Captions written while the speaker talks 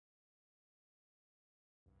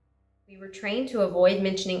We were trained to avoid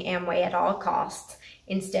mentioning Amway at all costs.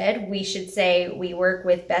 Instead, we should say we work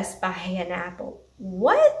with Best Buy and Apple.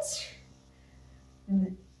 What?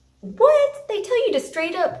 What? They tell you to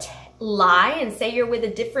straight up lie and say you're with a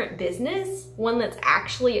different business? One that's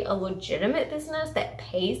actually a legitimate business that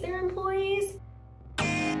pays their employees?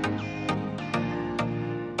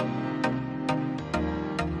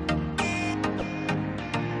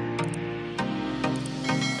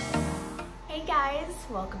 Hey guys,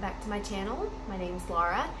 welcome back to my channel. My name's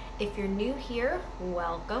Lara. If you're new here,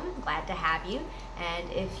 welcome. Glad to have you.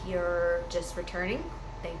 And if you're just returning,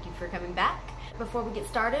 thank you for coming back. Before we get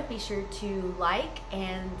started, be sure to like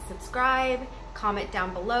and subscribe, comment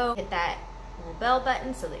down below, hit that little bell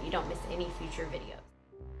button so that you don't miss any future videos.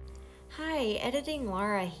 Hi, Editing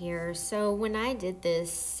Lara here. So when I did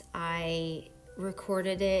this, I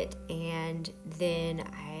recorded it and then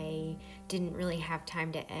I didn't really have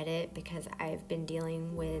time to edit because I've been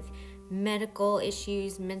dealing with medical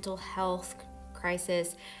issues, mental health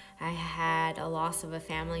crisis. I had a loss of a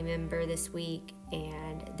family member this week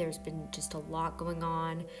and there's been just a lot going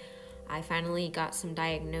on. I finally got some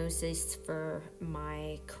diagnosis for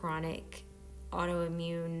my chronic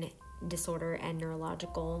autoimmune disorder and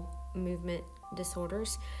neurological movement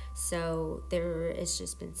disorders. So there has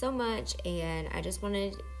just been so much, and I just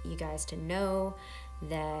wanted you guys to know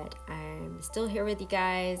that I'm still here with you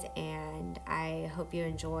guys, and I hope you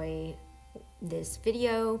enjoy this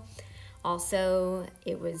video. Also,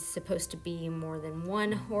 it was supposed to be more than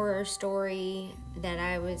one horror story that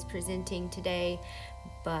I was presenting today,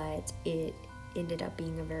 but it ended up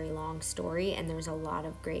being a very long story, and there's a lot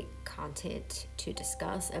of great content to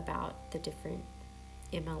discuss about the different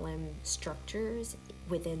MLM structures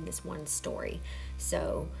within this one story.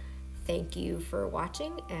 So thank you for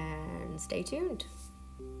watching and stay tuned.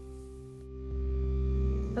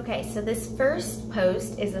 Okay, so this first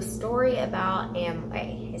post is a story about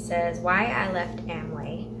Amway. It says, why I left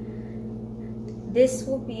Amway. This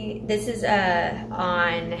is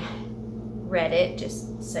on Reddit,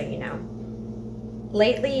 just so you know.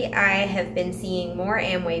 Lately, I have been seeing more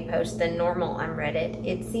Amway posts than normal on Reddit.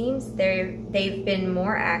 It seems they've been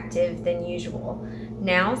more active than usual.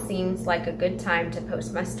 Now seems like a good time to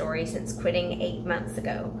post my story since quitting 8 months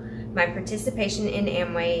ago. My participation in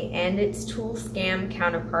Amway and its tool scam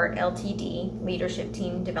counterpart LTD, Leadership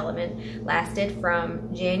Team Development, lasted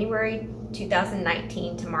from January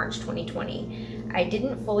 2019 to March 2020. I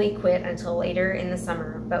didn't fully quit until later in the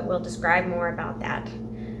summer, but we'll describe more about that.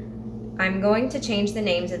 I'm going to change the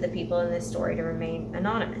names of the people in this story to remain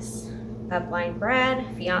anonymous. Upline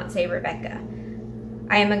Brad, fiance Rebecca.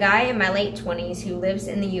 I am a guy in my late 20s who lives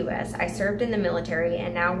in the US. I served in the military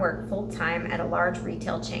and now work full-time at a large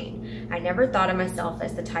retail chain. I never thought of myself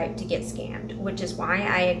as the type to get scammed, which is why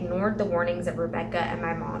I ignored the warnings of Rebecca and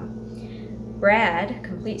my mom. Brad,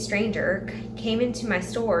 complete stranger, came into my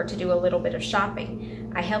store to do a little bit of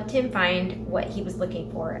shopping. I helped him find what he was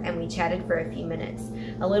looking for, and we chatted for a few minutes.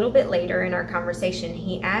 A little bit later in our conversation,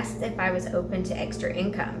 he asked if I was open to extra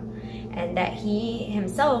income, and that he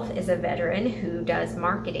himself is a veteran who does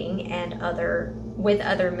marketing and with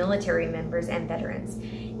other military members and veterans.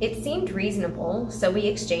 It seemed reasonable, so we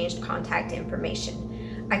exchanged contact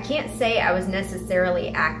information. I can't say I was necessarily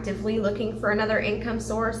actively looking for another income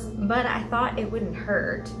source, but I thought it wouldn't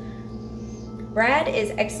hurt. Brad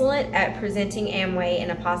is excellent at presenting Amway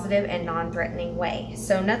in a positive and non-threatening way,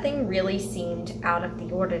 so nothing really seemed out of the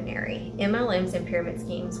ordinary. MLMs and pyramid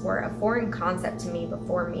schemes were a foreign concept to me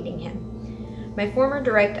before meeting him. My former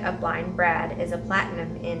direct upline, Brad, is a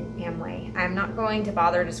platinum in Amway. I'm not going to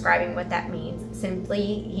bother describing what that means.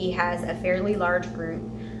 Simply, he has a fairly large group,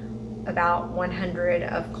 about 100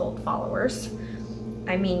 of cult followers.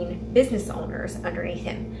 I mean, business owners underneath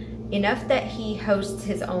him. Enough that he hosts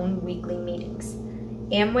his own weekly meetings.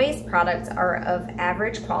 Amway's products are of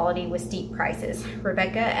average quality with steep prices.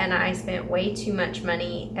 Rebecca and I spent way too much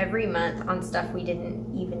money every month on stuff we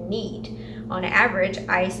didn't even need. On average,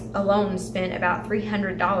 I alone spent about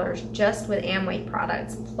 $300 just with Amway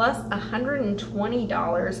products, plus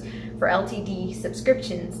 $120 for LTD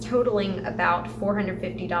subscriptions, totaling about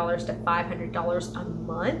 $450 to $500 a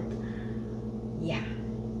month. Yeah.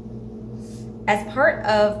 As part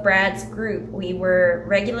of Brad's group, we were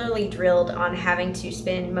regularly drilled on having to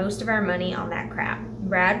spend most of our money on that crap.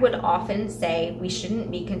 Brad would often say we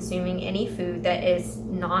shouldn't be consuming any food that is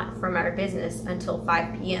not from our business until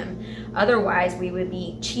 5 p.m. Otherwise, we would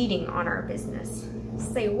be cheating on our business.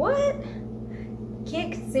 Say what?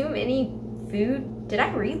 Can't consume any food? Did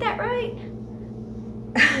I read that right?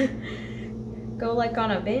 Go like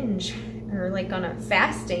on a binge or like on a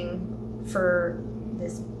fasting for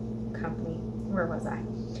this company. Where was I?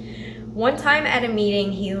 One time at a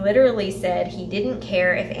meeting, he literally said he didn't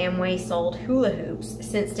care if Amway sold hula hoops,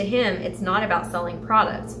 since to him, it's not about selling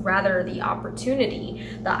products, rather the opportunity.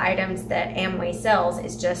 The items that Amway sells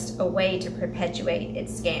is just a way to perpetuate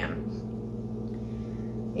its scam.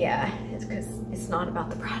 Yeah, it's because it's not about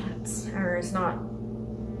the products, or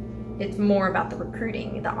it's more about the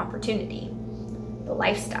recruiting, the opportunity, the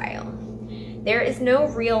lifestyle. There is no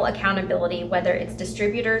real accountability whether its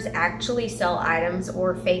distributors actually sell items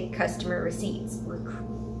or fake customer receipts.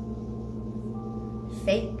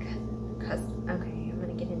 Okay, I'm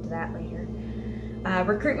gonna get into that later.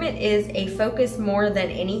 Recruitment is a focus more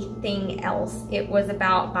than anything else. It was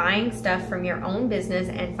about buying stuff from your own business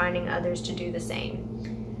and finding others to do the same.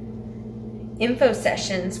 Info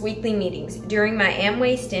sessions, weekly meetings. During my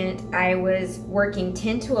Amway stint, I was working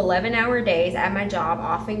 10 to 11-hour days at my job,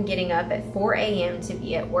 often getting up at 4 a.m. to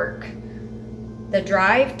be at work. The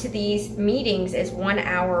drive to these meetings is 1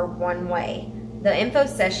 hour one way. The info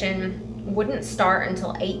session wouldn't start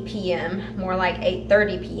until 8 p.m., more like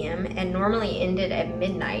 8:30 p.m., and normally ended at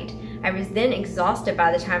midnight. I was then exhausted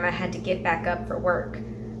by the time I had to get back up for work.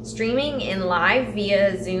 Streaming in live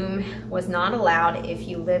via Zoom was not allowed if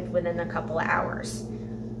you lived within a couple of hours.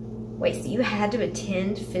 Wait, so you had to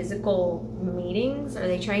attend physical meetings? Are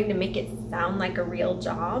they trying to make it sound like a real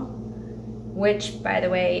job? Which, by the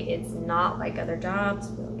way, it's not like other jobs.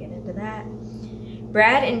 We'll get into that.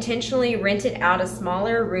 Brad intentionally rented out a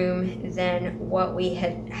smaller room than what we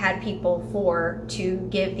had people for to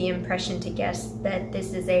give the impression to guests that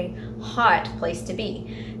this is a hot place to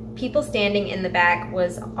be. People standing in the back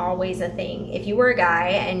was always a thing. If you were a guy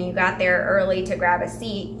and you got there early to grab a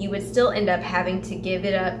seat, you would still end up having to give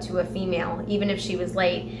it up to a female, even if she was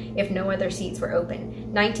late, if no other seats were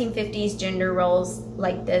open. 1950s gender roles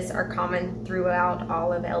like this are common throughout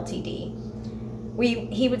all of LTD.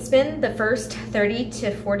 He would spend the first 30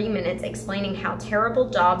 to 40 minutes explaining how terrible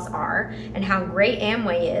jobs are and how great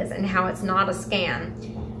Amway is and how it's not a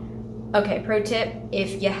scam. Okay, pro tip,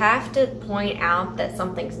 if you have to point out that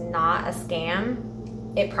something's not a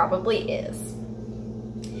scam, it probably is.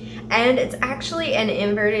 And it's actually an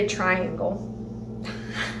inverted triangle.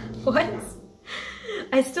 What?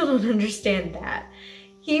 I still don't understand that.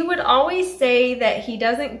 He would always say that he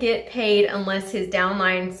doesn't get paid unless his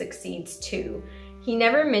downline succeeds too. He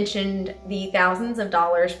never mentioned the thousands of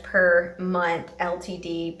dollars per month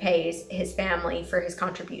LTD pays his family for his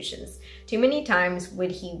contributions. Too many times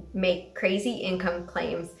would he make crazy income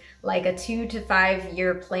claims like a 2 to 5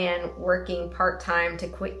 year plan working part-time to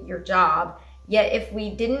quit your job. Yet if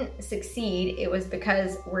we didn't succeed, it was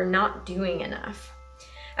because we're not doing enough.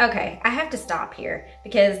 Okay, I have to stop here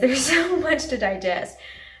because there's so much to digest.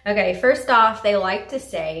 Okay, first off, they like to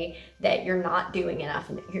say that you're not doing enough,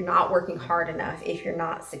 you're not working hard enough if you're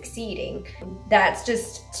not succeeding. That's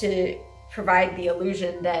just to provide the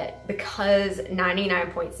illusion that because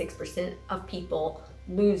 99.6% of people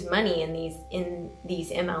lose money in these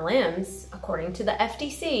MLMs, according to the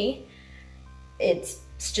FTC, it's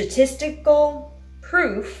statistical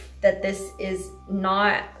proof that this is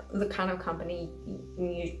not the kind of company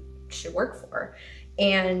you should work for.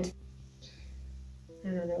 And I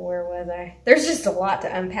don't know, where was I? There's just a lot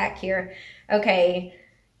to unpack here. Okay,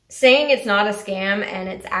 saying it's not a scam and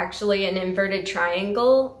it's actually an inverted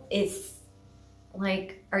triangle is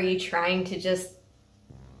like, are you trying to just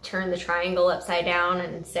turn the triangle upside down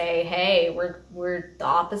and say, hey, we're the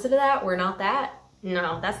opposite of that, we're not that?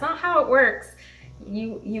 No, that's not how it works.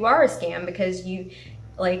 You are a scam because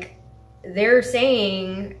they're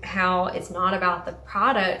saying how it's not about the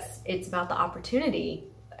products, it's about the opportunity.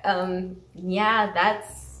 Yeah,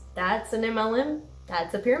 that's an MLM.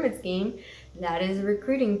 That's a pyramid scheme. That is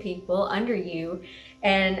recruiting people under you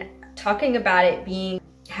and talking about it being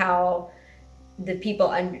how the people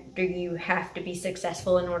under you have to be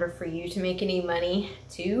successful in order for you to make any money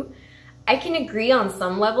too. I can agree on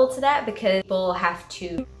some level to that because people have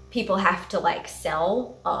to like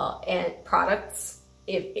sell and products.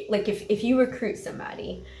 If you recruit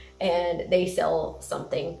somebody and they sell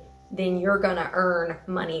something, then you're gonna earn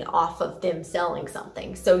money off of them selling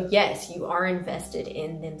something. So yes, you are invested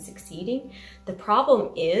in them succeeding. The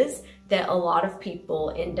problem is that a lot of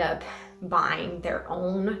people end up buying their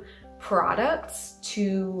own products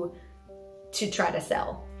to try to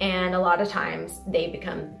sell. And a lot of times they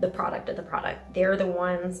become the product of the product. They're the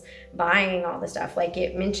ones buying all the stuff. Like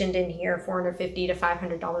it mentioned in here, $450 to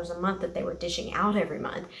 $500 a month that they were dishing out every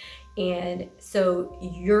month. And so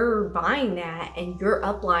you're buying that and your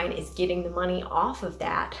upline is getting the money off of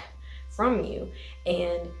that from you.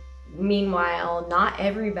 And Meanwhile, not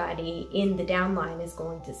everybody in the downline is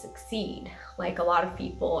going to succeed. Like, a lot of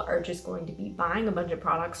people are just going to be buying a bunch of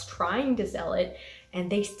products, trying to sell it, and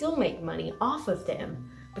they still make money off of them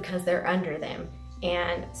because they're under them.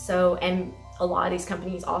 And a lot of these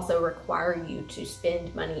companies also require you to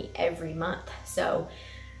spend money every month. So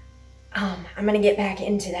I'm gonna get back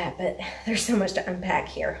into that, but there's so much to unpack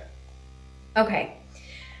here. Okay.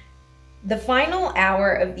 The final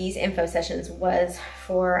hour of these info sessions was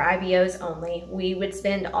for IBOs only. We would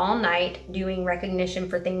spend all night doing recognition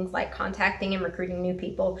for things like contacting and recruiting new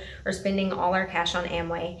people or spending all our cash on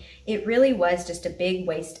Amway. It really was just a big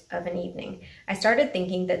waste of an evening. I started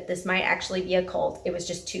thinking that this might actually be a cult. It was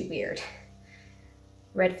just too weird.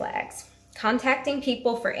 Red flags. Contacting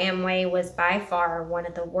people for Amway was by far one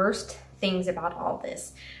of the worst things about all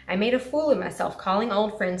this. I made a fool of myself calling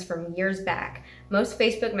old friends from years back. Most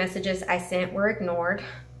Facebook messages I sent were ignored,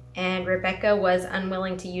 and Rebecca was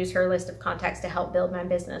unwilling to use her list of contacts to help build my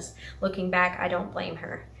business. Looking back, I don't blame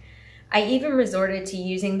her. I even resorted to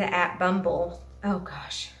using the app Bumble. Oh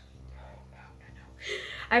gosh. No.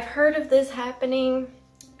 I've heard of this happening.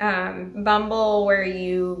 Bumble, where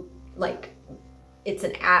you, like, it's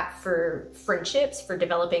an app for friendships, for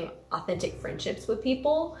developing authentic friendships with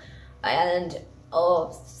people. And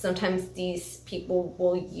sometimes these people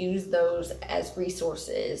will use those as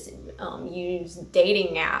resources, use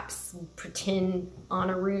dating apps, pretend on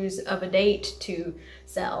a ruse of a date to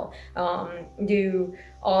sell, do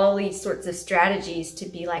all these sorts of strategies to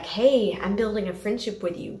be like, hey, I'm building a friendship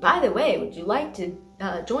with you. By the way, would you like to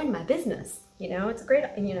join my business? You know, it's a great,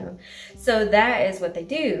 So that is what they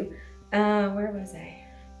do. Where was I?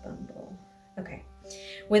 Bumble. Okay.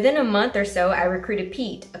 Within a month or so, I recruited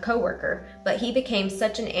Pete, a coworker, but he became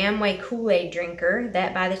such an Amway Kool-Aid drinker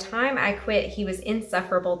that by the time I quit, he was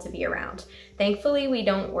insufferable to be around. Thankfully, we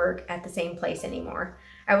don't work at the same place anymore.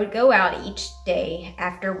 I would go out each day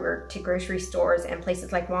after work to grocery stores and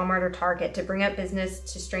places like Walmart or Target to bring up business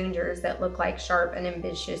to strangers that look like sharp and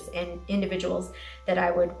ambitious and individuals that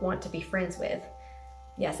I would want to be friends with.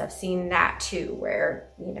 Yes, I've seen that too,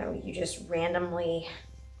 where, you just randomly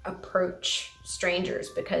approach strangers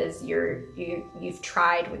because you've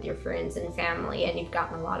tried with your friends and family and you've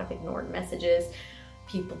gotten a lot of ignored messages.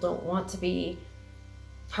 People don't want to be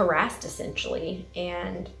harassed, essentially,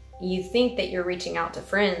 and you think that you're reaching out to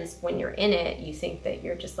friends. When you're in it, you think that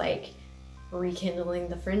you're just like rekindling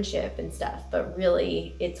the friendship and stuff, but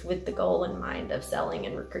really it's with the goal in mind of selling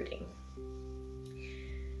and recruiting.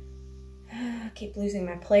 I keep losing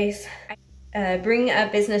my place. Bring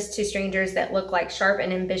up business to strangers that look like sharp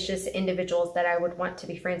and ambitious individuals that I would want to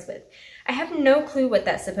be friends with. I have no clue what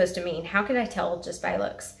that's supposed to mean. How could I tell just by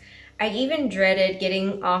looks? I even dreaded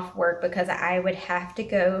getting off work because I would have to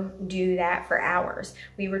go do that for hours.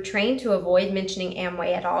 We were trained to avoid mentioning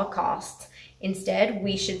Amway at all costs. Instead,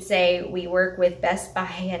 we should say we work with Best Buy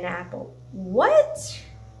and Apple. What?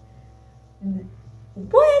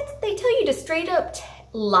 What? They tell you to straight up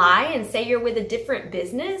lie and say you're with a different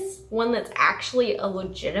business, one that's actually a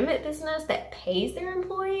legitimate business that pays their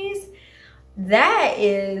employees?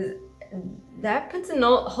 That puts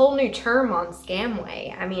a whole new term on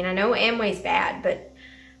Scamway. I mean, I know Amway's bad, but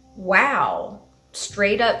wow,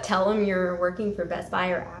 straight up tell them you're working for Best Buy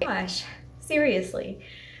or Apple. Gosh, seriously.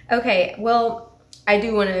 Okay, well, I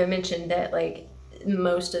do want to mention that, like,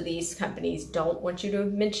 most of these companies don't want you to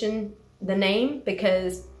mention the name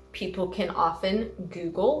because people can often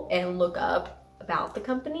Google and look up about the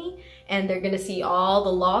company, and they're going to see all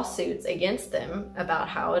the lawsuits against them about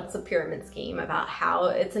how it's a pyramid scheme, about how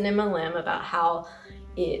it's an MLM, about how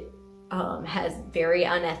it has very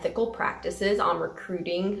unethical practices on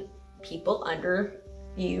recruiting people under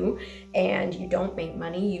you, and you don't make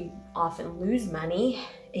money. You often lose money.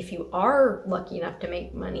 If you are lucky enough to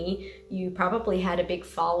make money, you probably had a big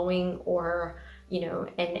following, or,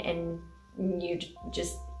 and you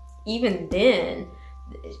just, even then,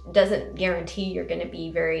 it doesn't guarantee you're going to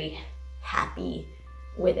be very happy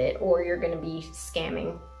with it, or you're going to be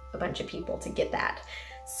scamming a bunch of people to get that.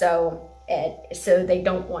 So they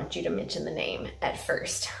don't want you to mention the name at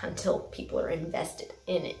first until people are invested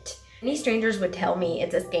in it. Many strangers would tell me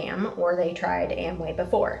it's a scam or they tried Amway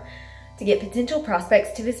before. To get potential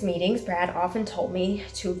prospects to his meetings, Brad often told me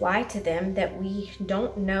to lie to them that we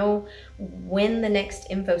don't know when the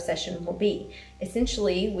next info session will be.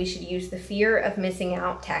 Essentially, we should use the fear of missing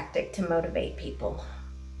out tactic to motivate people.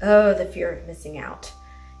 Oh, the fear of missing out.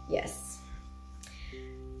 Yes.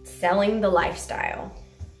 Selling the lifestyle.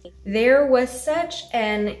 There was such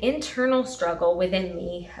an internal struggle within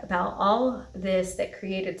me about all this that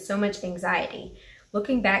created so much anxiety.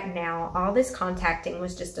 Looking back now, all this contacting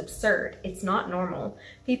was just absurd. It's not normal.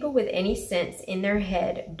 People with any sense in their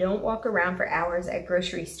head don't walk around for hours at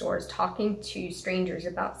grocery stores talking to strangers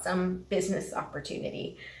about some business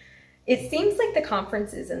opportunity. It seems like the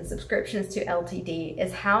conferences and subscriptions to LTD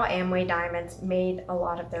is how Amway Diamonds made a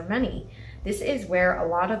lot of their money. This is where a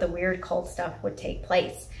lot of the weird cult stuff would take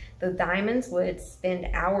place. The Diamonds would spend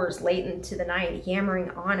hours late into the night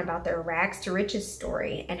yammering on about their rags to riches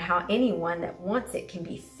story and how anyone that wants it can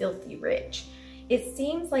be filthy rich. It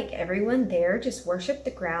seems like everyone there just worshiped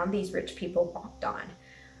the ground these rich people walked on.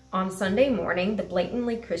 On Sunday morning, the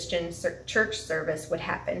blatantly Christian church service would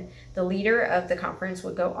happen. The leader of the conference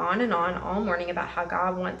would go on and on all morning about how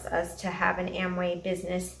God wants us to have an Amway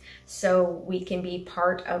business so we can be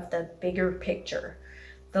part of the bigger picture.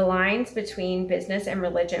 The lines between business and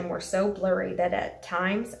religion were so blurry that at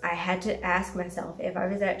times I had to ask myself if I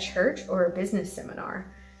was at church or a business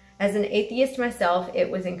seminar. As an atheist myself, it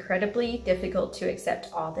was incredibly difficult to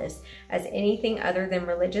accept all this as anything other than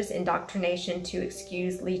religious indoctrination to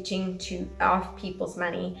excuse leeching off people's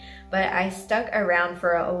money, but I stuck around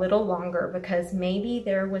for a little longer because maybe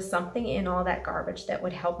there was something in all that garbage that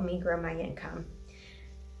would help me grow my income.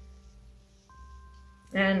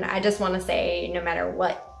 And I just want to say, no matter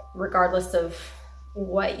what, regardless of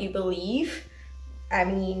what you believe, I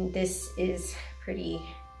mean, this is pretty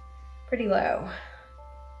low.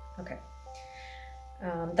 Okay.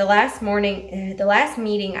 The last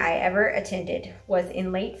meeting I ever attended was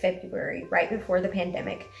in late February, right before the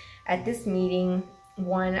pandemic. At this meeting,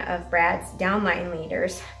 one of Brad's downline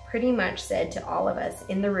leaders pretty much said to all of us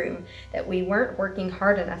in the room that we weren't working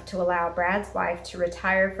hard enough to allow Brad's wife to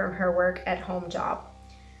retire from her work-at-home job.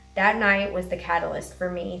 That night was the catalyst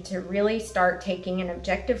for me to really start taking an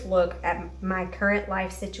objective look at my current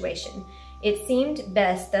life situation. It seemed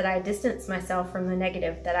best that I distanced myself from the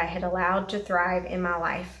negative that I had allowed to thrive in my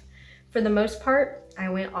life. For the most part, I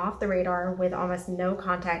went off the radar with almost no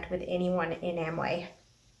contact with anyone in Amway.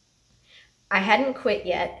 I hadn't quit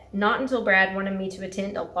yet, not until Brad wanted me to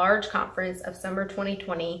attend a large conference of summer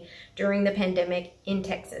 2020 during the pandemic in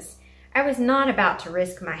Texas. I was not about to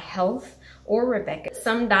risk my health or Rebecca.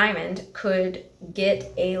 Some diamond could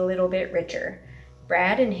get a little bit richer.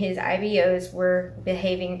 Brad and his IBOs were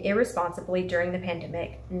behaving irresponsibly during the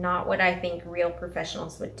pandemic, not what I think real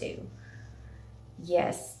professionals would do.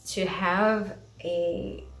 Yes, to have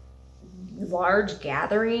a large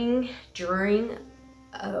gathering during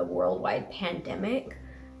a worldwide pandemic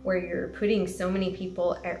where you're putting so many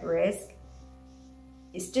people at risk,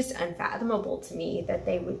 it's just unfathomable to me that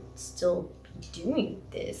they would still be doing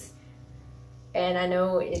this. And I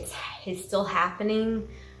know it's still happening,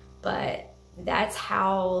 but that's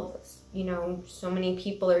how, you know, so many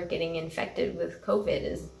people are getting infected with COVID,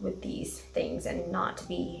 is with these things, and not to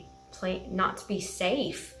be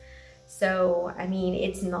safe. So, I mean,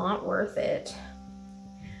 it's not worth it.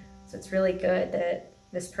 So it's really good that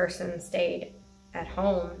this person stayed at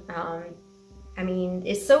home. I mean,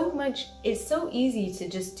 it's so easy to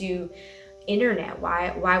just do internet.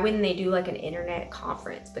 Why wouldn't they do like an internet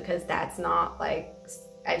conference? Because that's not like,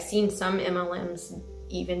 I've seen some MLMs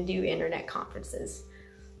even do internet conferences.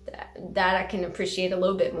 That I can appreciate a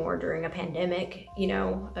little bit more during a pandemic, you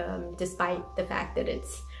know, despite the fact that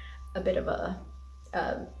it's a bit of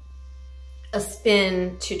a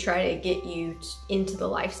spin to try to get you into the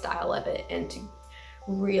lifestyle of it and to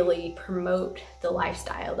really promote the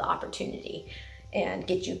lifestyle, the opportunity, and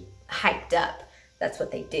get you hyped up. That's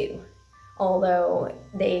what they do. Although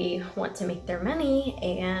they want to make their money,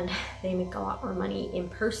 and they make a lot more money in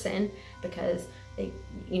person because they,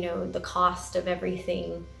 you know, the cost of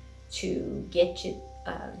everything to get you,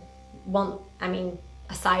 well, I mean,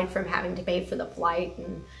 aside from having to pay for the flight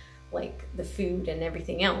and like the food and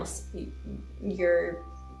everything else, you're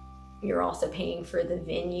also paying for the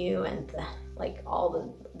venue and the, like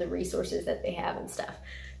all the resources that they have and stuff.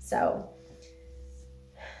 So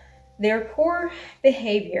their poor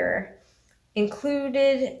behavior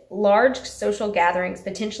included large social gatherings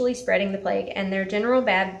potentially spreading the plague, and their general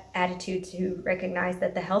bad attitude to recognize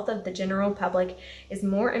that the health of the general public is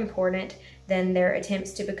more important than their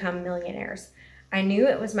attempts to become millionaires. I knew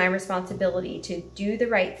it was my responsibility to do the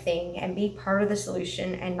right thing and be part of the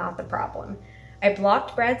solution and not the problem. I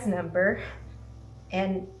blocked Brad's number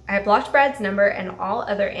and all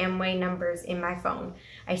other Amway numbers in my phone.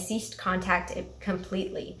 I ceased contact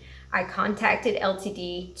completely. I contacted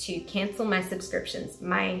LTD to cancel my subscriptions.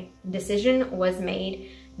 My decision was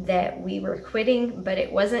made that we were quitting, but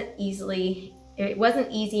it wasn't easy It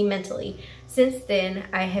wasn't easy mentally. Since then,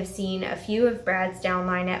 I have seen a few of Brad's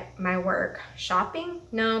downline at my work. Shopping?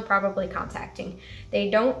 No, probably contacting. They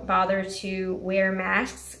don't bother to wear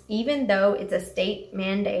masks, even though it's a state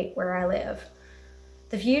mandate where I live.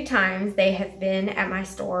 The few times they have been at my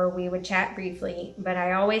store, we would chat briefly, but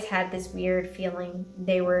I always had this weird feeling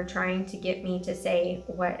they were trying to get me to say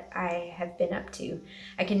what I have been up to.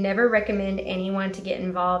 I can never recommend anyone to get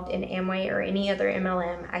involved in Amway or any other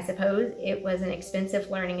MLM. I suppose it was an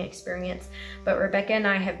expensive learning experience, but Rebecca and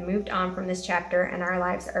I have moved on from this chapter and our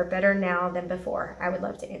lives are better now than before. I would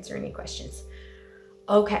love to answer any questions.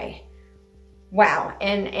 Okay. Wow,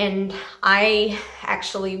 and I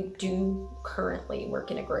actually do currently work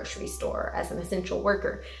in a grocery store as an essential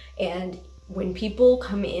worker. And when people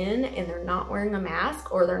come in and they're not wearing a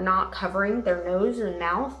mask or they're not covering their nose and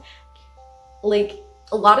mouth, like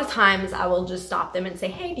a lot of times I will just stop them and say,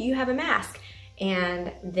 hey, do you have a mask?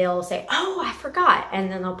 And they'll say, oh, I forgot. And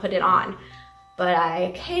then they'll put it on. But I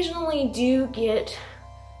occasionally do get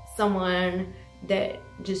someone that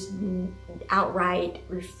just outright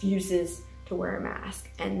refuses to wear a mask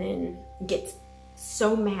and then gets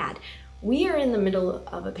so mad. We are in the middle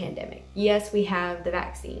of a pandemic. Yes, we have the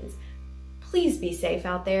vaccines. Please be safe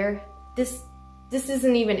out there. This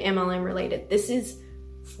isn't even MLM related. This is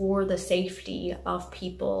for the safety of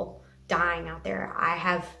people dying out there. I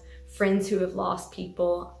have friends who have lost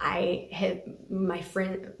people. I have my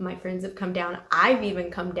friends have come down. I've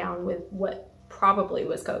even come down with what probably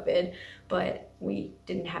was COVID, but we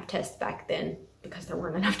didn't have tests back then because there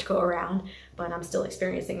weren't enough to go around. But I'm still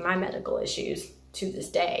experiencing my medical issues to this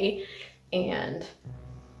day. And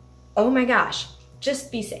oh my gosh,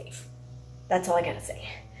 just be safe. That's all I gotta say.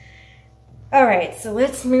 All right, so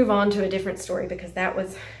let's move on to a different story because that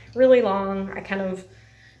was really long. I kind of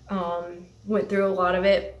went through a lot of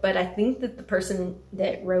it, but I think that the person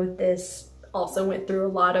that wrote this also went through a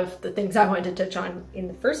lot of the things I wanted to touch on in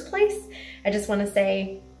the first place. I just want to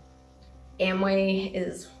say Amway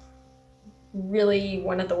is really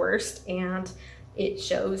one of the worst, and it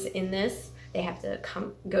shows in this. They have to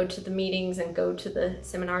go to the meetings and go to the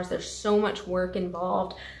seminars. There's so much work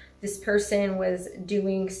involved. This person was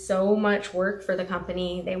doing so much work for the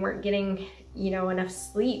company. They weren't getting, enough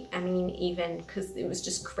sleep. I mean, even because it was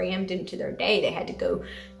just crammed into their day. They had to go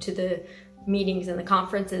to the meetings and the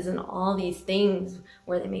conferences and all these things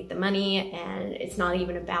where they make the money, and it's not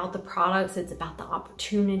even about the products, it's about the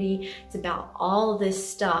opportunity, it's about all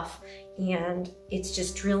this stuff, and it's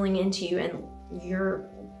just drilling into you, and you're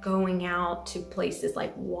going out to places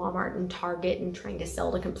like Walmart and Target and trying to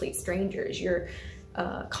sell to complete strangers. You're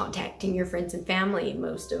contacting your friends and family,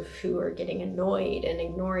 most of who are getting annoyed and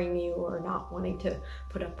ignoring you or not wanting to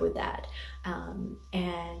put up with that.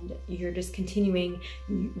 And you're just continuing.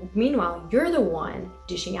 Meanwhile, you're the one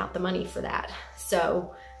dishing out the money for that.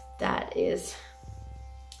 So that is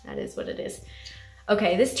what it is.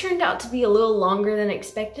 Okay, this turned out to be a little longer than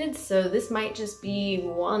expected, so this might just be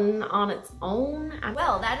one on its own.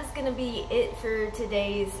 Well, that is gonna be it for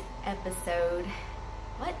today's episode.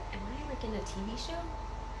 What? Am I like in a TV show?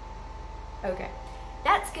 Okay,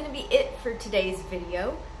 that's gonna be it for today's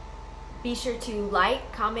video. Be sure to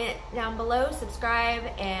like, comment down below, subscribe,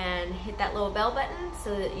 and hit that little bell button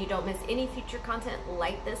so that you don't miss any future content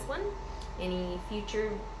like this one, any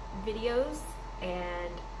future videos,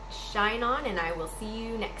 and shine on, and I will see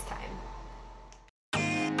you next time.